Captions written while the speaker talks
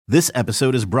This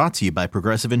episode is brought to you by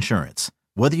Progressive Insurance.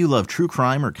 Whether you love true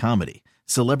crime or comedy,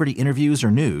 celebrity interviews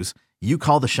or news, you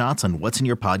call the shots on what's in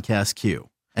your podcast queue.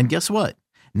 And guess what?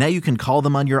 Now you can call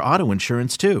them on your auto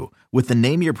insurance too with the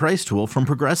Name Your Price tool from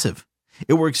Progressive.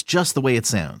 It works just the way it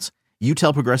sounds. You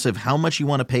tell Progressive how much you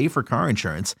want to pay for car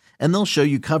insurance, and they'll show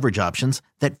you coverage options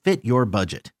that fit your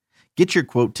budget. Get your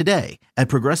quote today at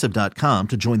Progressive.com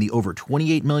to join the over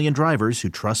 28 million drivers who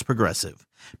trust Progressive.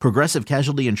 Progressive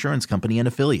Casualty Insurance Company and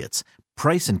Affiliates.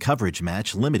 Price and coverage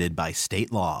match limited by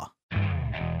state law.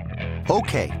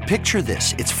 Okay, picture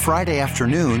this. It's Friday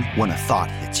afternoon when a thought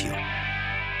hits you.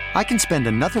 I can spend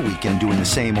another weekend doing the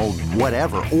same old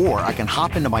whatever, or I can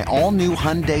hop into my all-new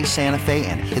Hyundai Santa Fe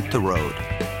and hit the road.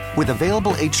 With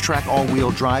available H-Track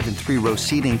all-wheel drive and 3-row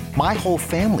seating, my whole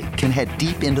family can head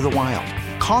deep into the wild.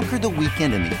 Conquer the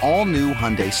weekend in the all-new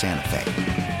Hyundai Santa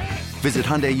Fe. Visit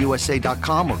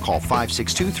HyundaiUSA.com or call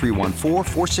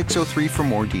 562-314-4603 for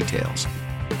more details.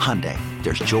 Hyundai,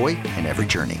 there's joy in every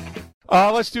journey.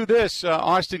 Let's do this.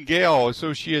 Austin Gale,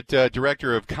 Associate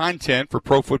Director of Content for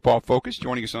Pro Football Focus,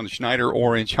 joining us on the Schneider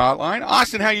Orange Hotline.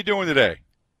 Austin, how you doing today?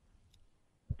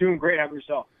 Doing great. How about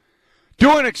yourself?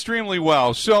 Doing extremely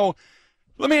well. So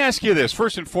let me ask you this.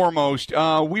 First and foremost,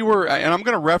 we were, and I'm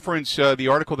going to reference the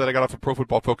article that I got off of Pro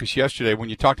Football Focus yesterday when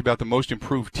you talked about the most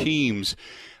improved teams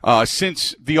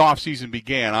since the offseason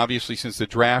began, obviously since the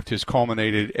draft has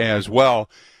culminated as well.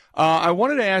 I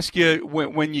wanted to ask you,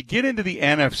 when you get into the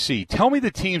NFC, tell me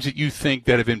the teams that you think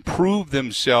that have improved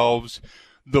themselves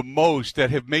the most, that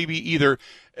have maybe either,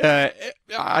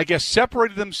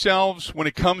 separated themselves when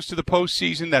it comes to the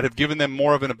postseason, that have given them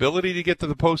more of an ability to get to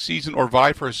the postseason or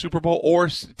vie for a Super Bowl, or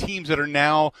teams that are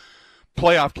now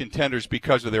playoff contenders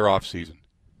because of their offseason.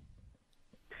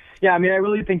 Yeah, I mean, I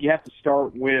really think you have to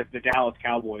start with the Dallas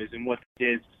Cowboys and what they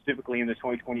did specifically in the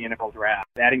 2020 NFL Draft.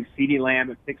 Adding CeeDee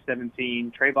Lamb at pick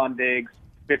 17, Trayvon Diggs,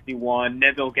 51,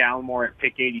 Neville Gallimore at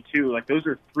pick 82. Like, those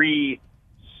are three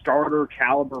starter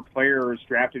caliber players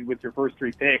drafted with your first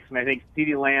three picks. And I think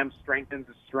CeeDee Lamb strengthens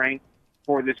the strength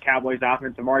for this Cowboys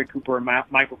offense. Amari Cooper and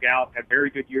Michael Gallup had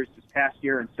very good years this past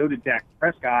year, and so did Dak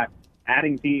Prescott.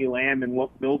 Adding CeeDee Lamb in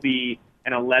what will be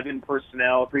an 11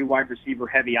 personnel, 3 wide receiver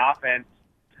heavy offense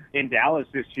in Dallas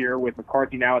this year with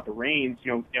McCarthy now at the reins,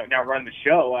 now running the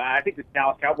show. I think this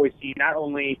Dallas Cowboys team not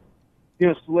only,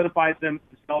 solidifies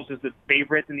themselves as the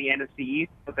favorites in the NFC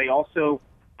East, but they also,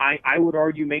 I would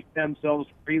argue, make themselves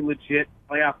pretty legit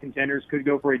playoff contenders, could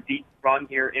go for a deep run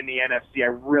here in the NFC. I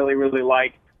really, really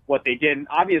like what they did. And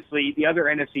obviously, the other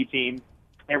NFC team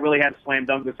that really had a slam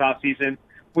dunk this offseason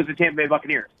was the Tampa Bay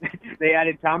Buccaneers. They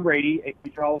added Tom Brady, a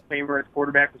future Hall of Famer at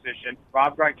quarterback position,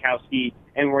 Rob Gronkowski,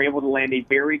 and were able to land a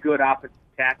very good offensive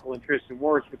tackle in Tristan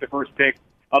Wirfs with the first pick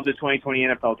of the 2020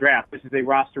 NFL Draft. This is a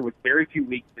roster with very few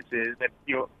weaknesses. That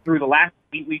through the last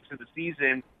 8 weeks of the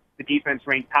season, the defense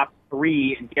ranked top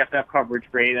 3 in PFF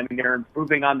coverage grade. I mean, they're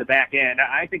improving on the back end.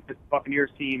 I think this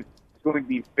Buccaneers team is going to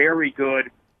be very good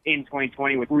in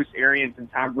 2020 with Bruce Arians and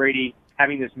Tom Brady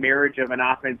having this marriage of an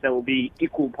offense that will be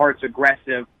equal parts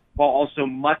aggressive while also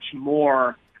much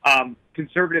more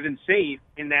conservative and safe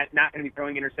in that not going to be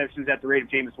throwing interceptions at the rate of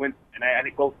Jameis Winston. And I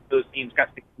think both of those teams got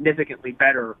significantly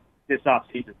better this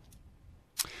offseason.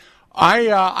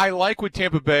 I like what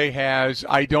Tampa Bay has.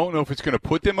 I don't know if it's going to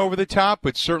put them over the top,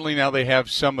 but certainly now they have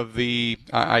some of the,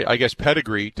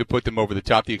 pedigree to put them over the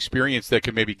top, the experience that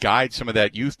can maybe guide some of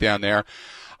that youth down there.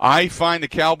 I find the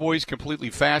Cowboys completely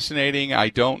fascinating. I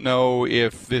don't know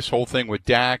if this whole thing with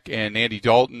Dak and Andy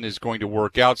Dalton is going to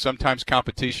work out. Sometimes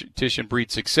competition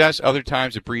breeds success. Other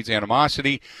times it breeds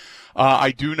animosity.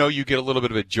 I do know you get a little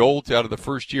bit of a jolt out of the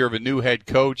first year of a new head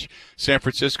coach. San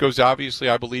Francisco's obviously,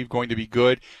 I believe, going to be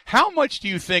good. How much do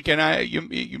you think, and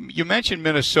you mentioned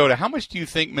Minnesota, how much do you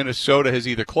think Minnesota has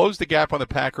either closed the gap on the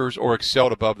Packers or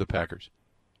excelled above the Packers?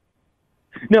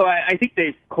 No, I think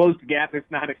they've closed the gap, if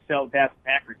not excelled past the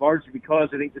Packers, largely because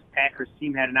I think this Packers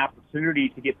team had an opportunity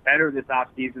to get better this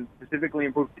offseason, specifically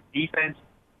improve the defense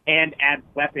and add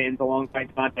weapons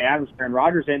alongside Devontae Adams and Aaron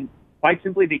Rodgers, and quite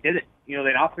simply they did it.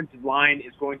 That offensive line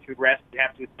is going to rest, you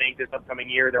have to think, this upcoming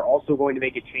year. They're also going to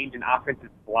make a change in offensive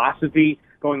philosophy,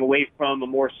 going away from a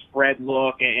more spread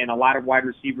look and a lot of wide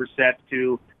receiver sets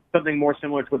to something more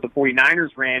similar to what the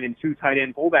 49ers ran in 2 tight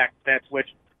end fullback sets, which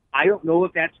I don't know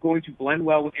if that's going to blend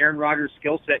well with Aaron Rodgers'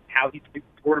 skill set and how he plays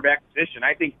the quarterback position.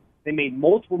 I think they made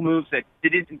multiple moves that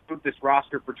didn't improve this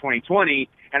roster for 2020,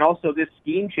 and also this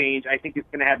scheme change, I think, is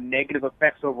going to have negative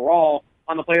effects overall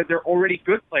on the players. They're already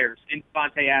good players in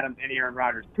Devontae Adams and Aaron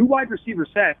Rodgers. 2 wide receiver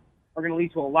sets are going to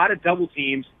lead to a lot of double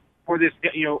teams for this,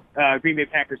 Green Bay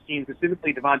Packers team,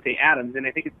 specifically Devontae Adams, and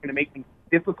I think it's going to make things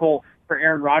difficult for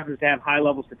Aaron Rodgers to have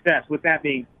high-level success. With that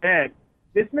being said,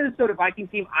 this Minnesota Viking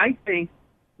team, I think,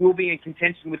 will be in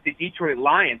contention with the Detroit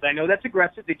Lions. I know that's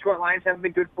aggressive. Detroit Lions haven't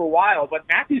been good for a while, but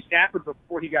Matthew Stafford,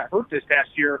 before he got hurt this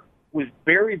past year, was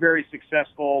very, very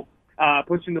successful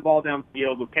pushing the ball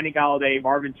downfield with Kenny Golladay,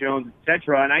 Marvin Jones,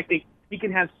 etc., and I think he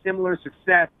can have similar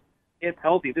success if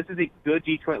healthy. This is a good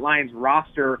Detroit Lions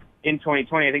roster in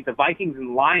 2020. I think the Vikings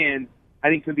and Lions,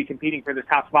 could be competing for the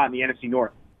top spot in the NFC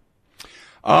North.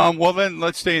 Well, then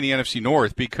let's stay in the NFC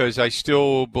North, because I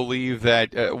still believe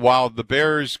that while the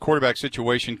Bears' quarterback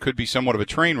situation could be somewhat of a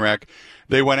train wreck,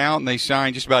 they went out and they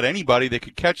signed just about anybody that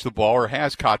could catch the ball or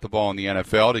has caught the ball in the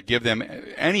NFL to give them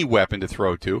any weapon to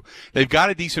throw to. They've got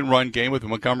a decent run game with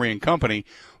Montgomery and company,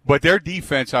 but their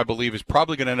defense, I believe, is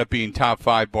probably going to end up being top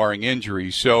 5 barring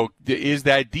injuries. So is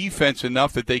that defense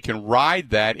enough that they can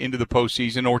ride that into the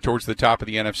postseason or towards the top of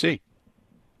the NFC?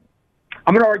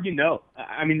 I'm going to argue no.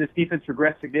 This defense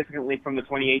regressed significantly from the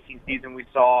 2018 season we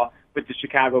saw with the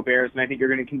Chicago Bears, and I think you're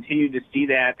going to continue to see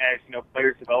that as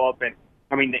players develop. And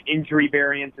the injury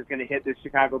variance is going to hit this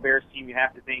Chicago Bears team. You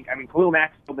have to think. Khalil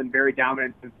Mack's still been very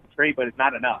dominant since the trade, but it's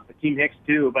not enough. Team Hicks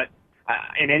too, but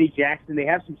and Eddie Jackson, they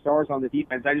have some stars on the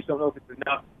defense. I just don't know if it's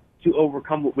enough to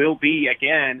overcome what will be,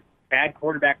 again, bad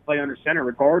quarterback play under center,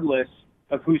 regardless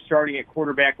of who's starting at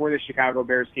quarterback for the Chicago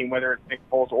Bears team, whether it's Nick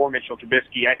Foles or Mitchell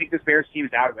Trubisky. I think this Bears team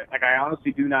is out of it. I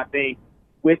honestly do not think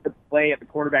with the play at the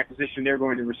quarterback position they're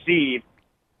going to receive,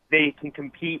 they can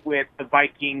compete with the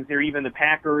Vikings or even the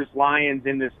Packers, Lions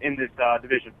in this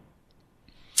division.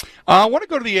 I want to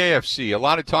go to the AFC. A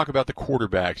lot of talk about the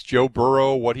quarterbacks. Joe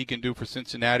Burrow, what he can do for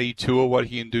Cincinnati. Tua, what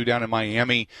he can do down in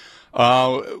Miami.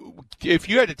 If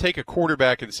you had to take a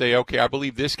quarterback and say, okay, I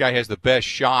believe this guy has the best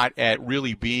shot at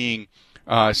really being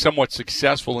somewhat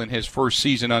successful in his first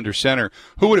season under center,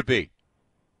 who would it be?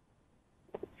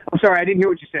 I'm sorry, I didn't hear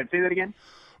what you said. Say that again.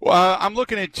 Well, I'm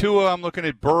looking at Tua, I'm looking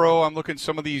at Burrow, I'm looking at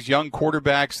some of these young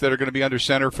quarterbacks that are going to be under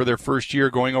center for their first year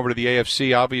going over to the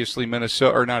AFC. Obviously,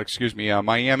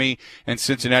 Miami and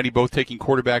Cincinnati both taking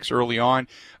quarterbacks early on.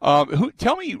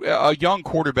 Tell me a young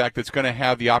quarterback that's going to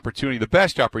have the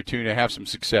best opportunity to have some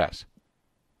success.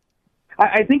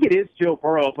 I think it is Joe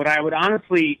Burrow, but I would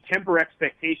honestly temper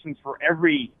expectations for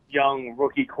every young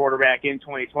rookie quarterback in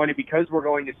 2020 because we're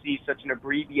going to see such an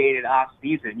abbreviated off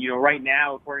season. Right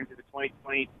now, according to the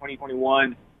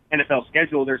 2020-2021 NFL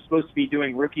schedule, they're supposed to be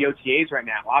doing rookie OTAs right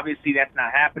now. Obviously, that's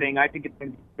not happening. I think it's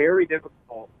been very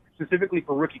difficult, specifically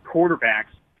for rookie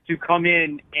quarterbacks, to come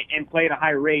in and play at a high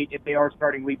rate if they are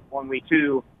starting week 1, week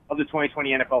 2 of the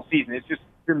 2020 NFL season. It's just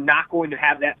you're not going to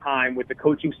have that time with the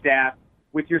coaching staff,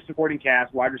 with your supporting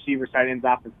cast, wide receivers, tight ends,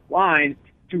 offensive line,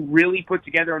 to really put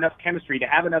together enough chemistry, to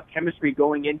have enough chemistry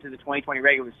going into the 2020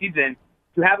 regular season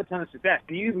to have a ton of success.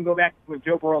 And you even go back to when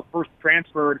Joe Burrow first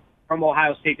transferred from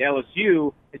Ohio State to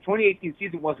LSU, the 2018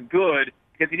 season wasn't good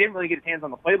because he didn't really get his hands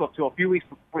on the playbook until a few weeks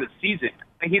before the season.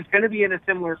 And he's going to be in a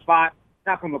similar spot,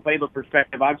 not from a playbook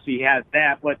perspective, obviously he has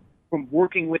that, but from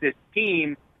working with his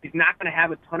team, he's not going to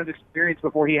have a ton of experience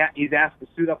before he's asked to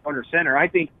suit up under center. I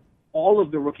think all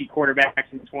of the rookie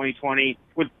quarterbacks in 2020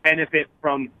 would benefit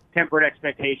from tempered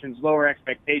expectations, lower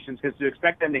expectations, because to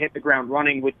expect them to hit the ground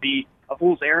running would be a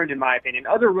fool's errand, in my opinion.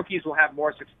 Other rookies will have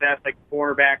more success, like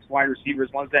cornerbacks, wide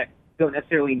receivers, ones that don't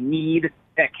necessarily need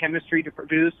that chemistry to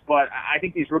produce, but I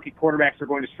think these rookie quarterbacks are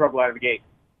going to struggle out of the gate.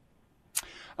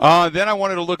 Then I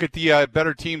wanted to look at the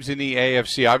better teams in the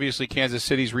AFC. Obviously, Kansas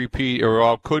City's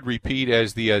could repeat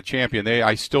as the champion.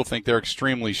 I still think they're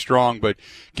extremely strong. But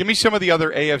give me some of the other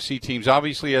AFC teams.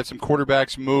 Obviously, you had some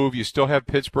quarterbacks move. You still have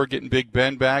Pittsburgh getting Big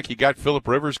Ben back. You got Phillip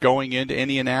Rivers going into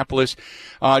Indianapolis.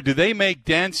 Do they make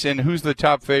dents? And who's the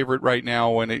top favorite right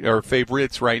now, or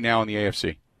favorites right now in the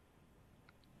AFC?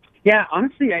 Yeah,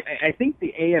 honestly, I think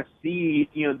the AFC,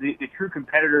 the true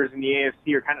competitors in the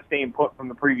AFC are kind of staying put from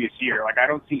the previous year. I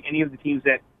don't see any of the teams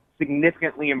that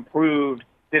significantly improved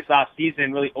this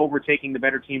offseason really overtaking the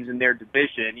better teams in their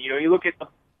division. You look at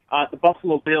the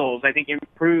Buffalo Bills, I think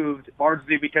improved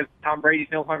largely because Tom Brady's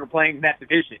no longer playing in that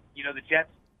division. The Jets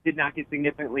did not get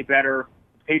significantly better.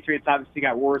 The Patriots obviously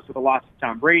got worse with the loss of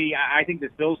Tom Brady. I think this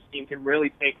Bills team can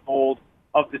really take hold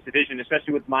of this division,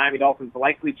 especially with Miami Dolphins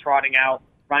likely trotting out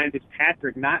Ryan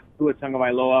Fitzpatrick, not Tua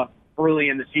Tagovailoa, early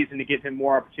in the season to give him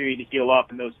more opportunity to heal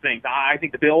up and those things. I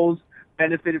think the Bills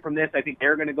benefited from this. I think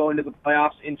they're going to go into the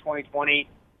playoffs in 2020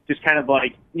 just kind of by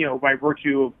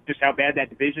virtue of just how bad that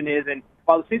division is. And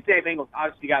while the Cincinnati Bengals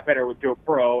obviously got better with Joe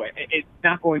Burrow, it's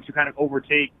not going to kind of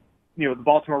overtake, the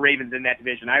Baltimore Ravens in that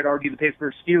division. I'd argue the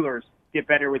Pittsburgh Steelers get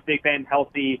better with Big Ben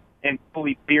healthy and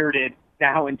fully bearded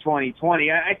now in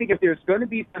 2020. I think if there's going to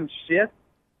be some shift,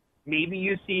 maybe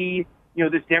you see,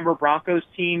 this Denver Broncos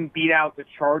team beat out the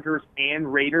Chargers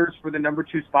and Raiders for the number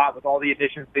 2 spot with all the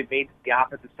additions they've made to the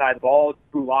offensive side of the ball.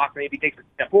 Drew Lock maybe takes a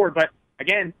step forward. But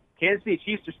again, Kansas City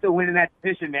Chiefs are still winning that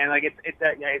division, man. Like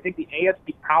I think the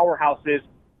AFC powerhouses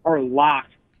are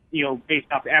locked, based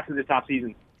off after this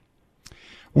offseason.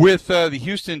 With the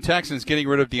Houston Texans getting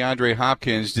rid of DeAndre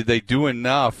Hopkins, did they do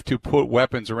enough to put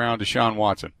weapons around Deshaun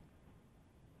Watson?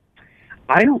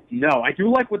 I don't know. I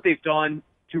do like what they've done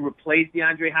to replace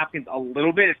DeAndre Hopkins a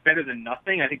little bit. It's better than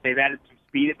nothing. I think they've added some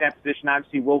speed at that position.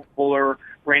 Obviously, Will Fuller,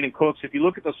 Brandon Cooks. If you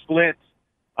look at the splits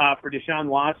for Deshaun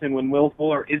Watson when Will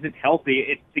Fuller isn't healthy,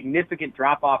 it's significant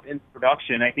drop-off in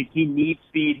production. I think he needs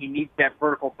speed. He needs that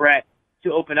vertical threat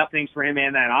to open up things for him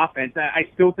and that offense. I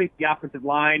still think the offensive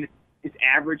line is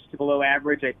average to below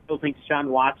average. I still think Deshaun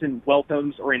Watson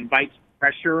welcomes or invites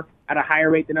pressure at a higher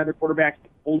rate than other quarterbacks. He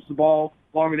holds the ball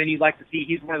longer than you'd like to see.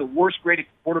 He's one of the worst graded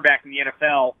quarterbacks in the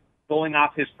NFL going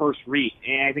off his first read.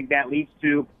 And I think that leads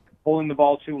to holding the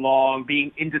ball too long,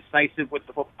 being indecisive with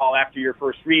the football after your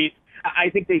first read.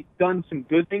 I think they've done some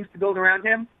good things to build around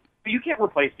him, but you can't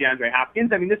replace DeAndre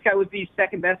Hopkins. I mean, this guy was the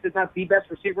second best, if not the best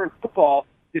receiver in football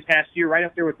this past year, right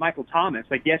up there with Michael Thomas.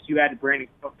 Like, yes, you added Brandon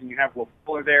Cooks and you have Will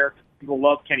Fuller there. People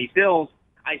love Kenny Stills.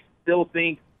 I still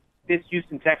think this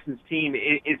Houston Texans team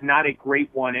is not a great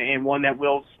one and one that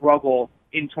will struggle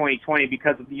in 2020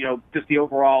 because of, just the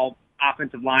overall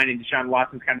offensive line and Deshaun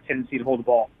Watson's kind of tendency to hold the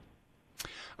ball.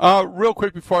 Real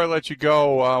quick before I let you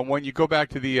go, when you go back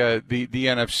to the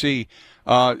NFC,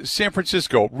 San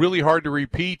Francisco, really hard to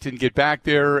repeat and get back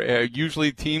there.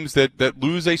 Usually teams that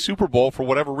lose a Super Bowl for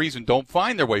whatever reason don't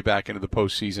find their way back into the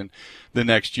postseason the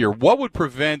next year. What would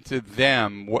prevent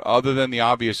them, other than the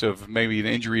obvious of maybe an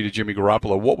injury to Jimmy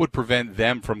Garoppolo, what would prevent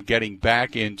them from getting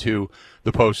back into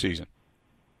the postseason?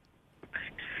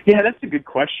 Yeah, that's a good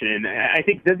question. I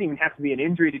think it doesn't even have to be an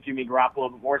injury to Jimmy Garoppolo,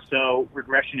 but more so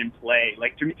regression in play.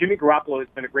 Like, Jimmy Garoppolo has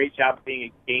done a great job of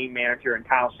being a game manager in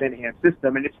Kyle Shanahan's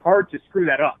system, and it's hard to screw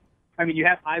that up. I mean, you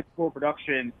have high-score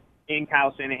production in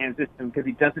Kyle Shanahan's system because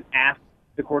he doesn't ask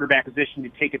the quarterback position to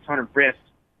take a ton of risks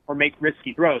or make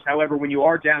risky throws. However, when you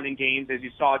are down in games, as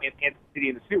you saw against Kansas City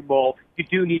in the Super Bowl, you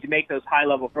do need to make those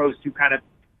high-level throws to kind of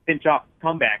pinch off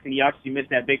comebacks, and he obviously missed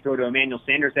that big throw to Emmanuel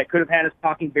Sanders that could have had us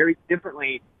talking very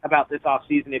differently about this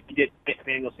offseason if he did fit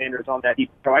Emmanuel Sanders on that deep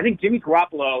throw. I think Jimmy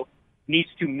Garoppolo needs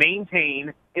to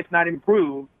maintain, if not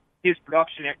improve, his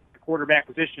production at the quarterback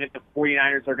position if the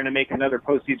 49ers are going to make another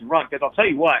postseason run. Because I'll tell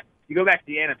you what, you go back to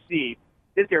the NFC,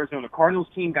 this Arizona Cardinals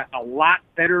team got a lot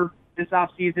better this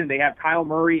offseason. They have Kyle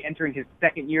Murray entering his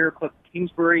second year, Cliff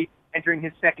Kingsbury entering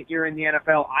his second year in the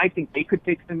NFL. I think they could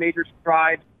take some major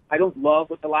strides. I don't love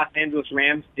what the Los Angeles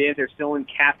Rams did. They're still in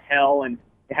cap hell, and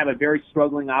they have a very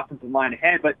struggling offensive line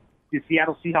ahead. But the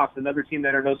Seattle Seahawks, another team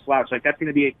that are no slouch, like that's going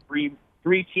to be a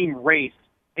three-team race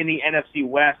in the NFC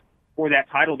West for that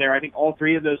title there. I think all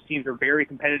three of those teams are very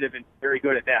competitive and very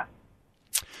good at that.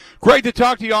 Great to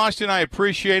talk to you, Austin. I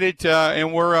appreciate it.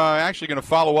 And we're actually going to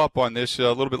follow up on this a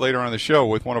little bit later on in the show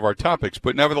with one of our topics.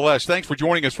 But nevertheless, thanks for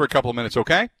joining us for a couple of minutes,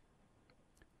 okay?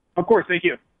 Of course. Thank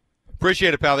you.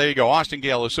 Appreciate it, pal. There you go. Austin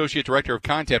Gayle, Associate Director of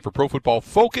Content for Pro Football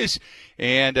Focus,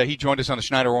 and he joined us on the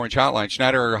Schneider Orange Hotline.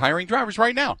 Schneider are hiring drivers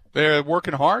right now. They're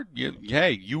working hard.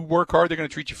 You work hard, they're going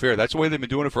to treat you fair. That's the way they've been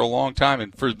doing it for a long time.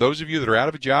 And for those of you that are out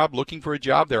of a job, looking for a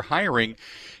job, they're hiring.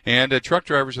 And truck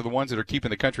drivers are the ones that are keeping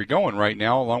the country going right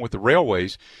now, along with the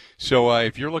railways. So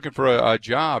if you're looking for a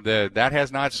job, that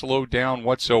has not slowed down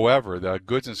whatsoever. The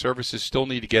goods and services still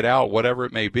need to get out, whatever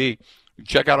it may be.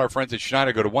 Check out our friends at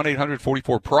Schneider. Go to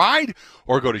 1-800-44-PRIDE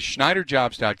or go to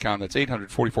SchneiderJobs.com. That's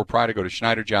 800-44-PRIDE or go to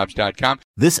SchneiderJobs.com.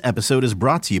 This episode is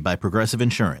brought to you by Progressive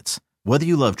Insurance. Whether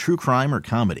you love true crime or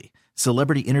comedy,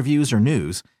 celebrity interviews or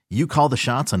news, you call the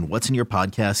shots on what's in your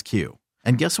podcast queue.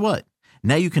 And guess what?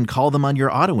 Now you can call them on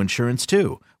your auto insurance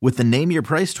too with the Name Your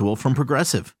Price tool from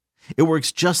Progressive. It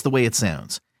works just the way it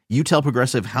sounds. You tell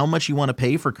Progressive how much you want to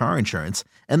pay for car insurance,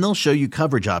 and they'll show you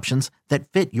coverage options that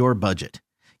fit your budget.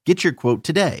 Get your quote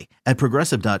today at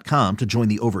Progressive.com to join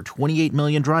the over 28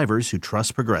 million drivers who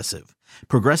trust Progressive.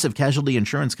 Progressive Casualty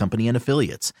Insurance Company and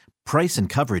Affiliates. Price and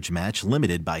coverage match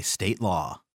limited by state law.